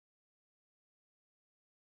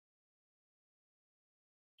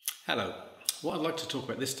Hello. What I'd like to talk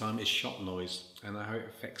about this time is shot noise and how it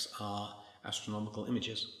affects our astronomical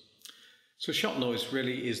images. So shot noise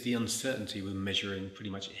really is the uncertainty with measuring pretty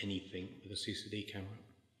much anything with a CCD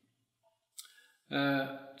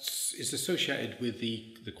camera. It's associated with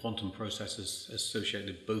the quantum processes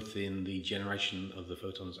associated both in the generation of the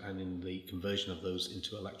photons and in the conversion of those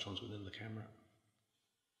into electrons within the camera.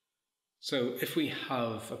 So if we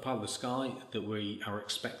have a part of the sky that we are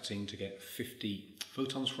expecting to get 50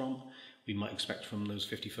 photons from, we might expect from those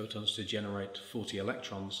 50 photons to generate 40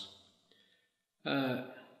 electrons.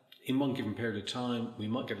 In one given period of time, we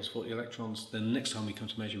might get those 40 electrons. Then the next time we come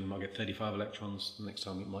to measure, we might get 35 electrons. The next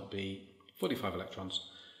time it might be 45 electrons.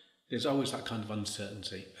 There's always that kind of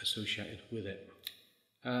uncertainty associated with it.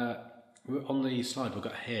 On the slide we've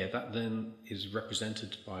got here, that then is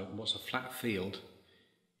represented by what's a flat field.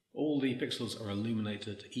 All the pixels are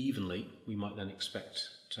illuminated evenly. We might then expect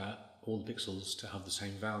all the pixels to have the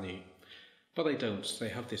same value, but they don't. They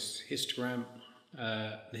have this histogram.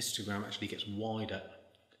 The histogram actually gets wider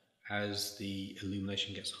as the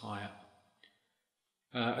illumination gets higher.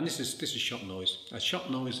 And this is shot noise.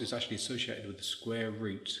 Shot noise is actually associated with the square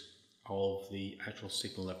root of the actual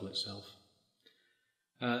signal level itself.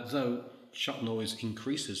 Though shot noise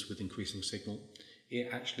increases with increasing signal, it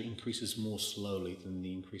actually increases more slowly than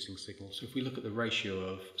the increasing signal. So if we look at the ratio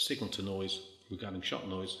of signal to noise regarding shot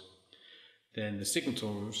noise, then the signal to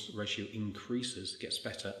noise ratio increases, gets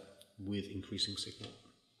better with increasing signal.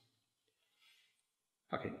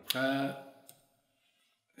 Okay,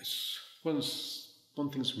 one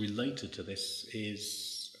thing that's related to this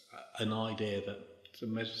is an idea that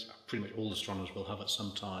pretty much all astronomers will have at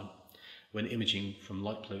some time when imaging from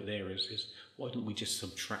light polluted areas is, why don't we just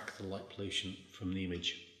subtract the light pollution from the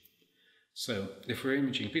image? So if we're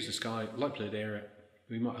imaging a piece of sky, light polluted area,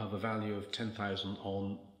 we might have a value of 10,000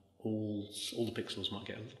 on all the pixels might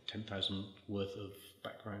get 10,000 worth of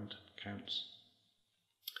background counts.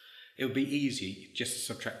 It would be easy just to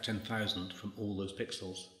subtract 10,000 from all those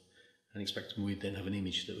pixels and expect we'd then have an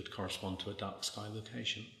image that would correspond to a dark sky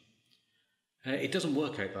location. It doesn't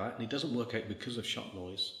work out that, and it doesn't work out because of shot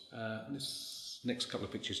noise. This next couple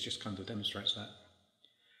of pictures just kind of demonstrates that.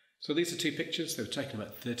 So these are two pictures. They were taken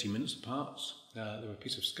about 30 minutes apart. They were a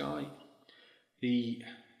piece of sky. The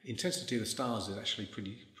intensity of the stars is actually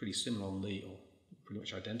pretty similar or pretty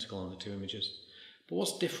much identical on the two images. But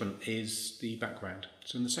what's different is the background.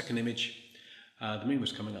 So in the second image, the moon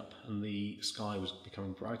was coming up and the sky was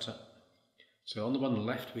becoming brighter. So on the one on the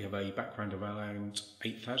left, we have a background of around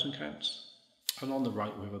 8,000 counts. And on the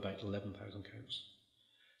right we have about 11,000 counts.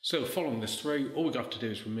 So following this through, all we have to do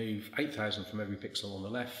is remove 8,000 from every pixel on the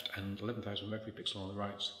left and 11,000 from every pixel on the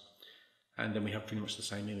right. And then we have pretty much the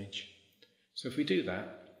same image. So if we do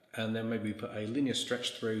that, and then maybe we put a linear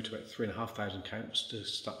stretch through to about 3,500 counts to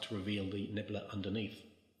start to reveal the nebula underneath.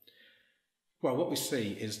 Well, what we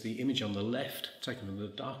see is the image on the left, taken from the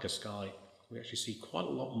darker sky, we actually see quite a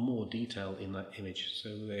lot more detail in that image. So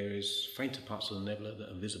there is fainter parts of the nebula that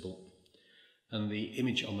are visible. And the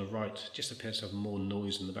image on the right just appears to have more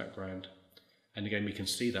noise in the background. And again, we can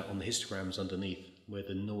see that on the histograms underneath, where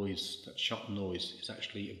the noise, that shot noise, is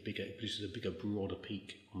actually it produces a bigger, broader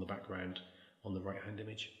peak on the background on the right-hand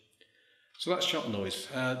image. So that's shot noise.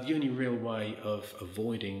 The only real way of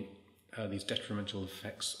avoiding these detrimental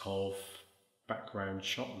effects of background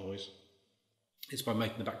shot noise is by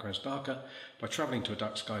making the backgrounds darker, by travelling to a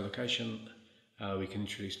dark sky location. We can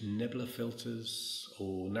introduce nebula filters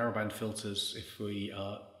or narrowband filters if we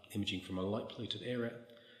are imaging from a light polluted area,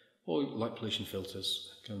 or light pollution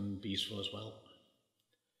filters can be useful as well.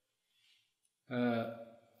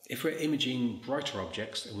 If we're imaging brighter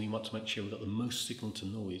objects and we want to make sure we've got the most signal to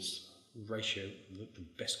noise ratio, the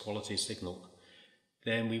best quality signal,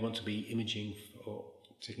 then we want to be imaging or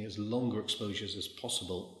taking as longer exposures as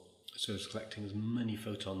possible, so as collecting as many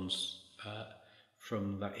photons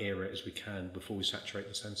from that area as we can before we saturate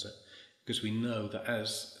the sensor, because we know that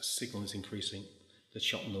as signal is increasing, the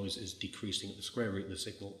shot noise is decreasing at the square root of the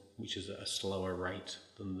signal, which is at a slower rate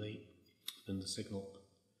than the signal.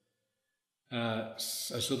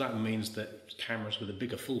 So that means that cameras with a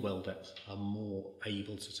bigger full well depth are more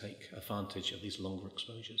able to take advantage of these longer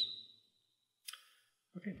exposures.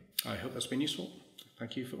 Okay, I hope that's been useful.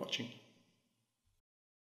 Thank you for watching.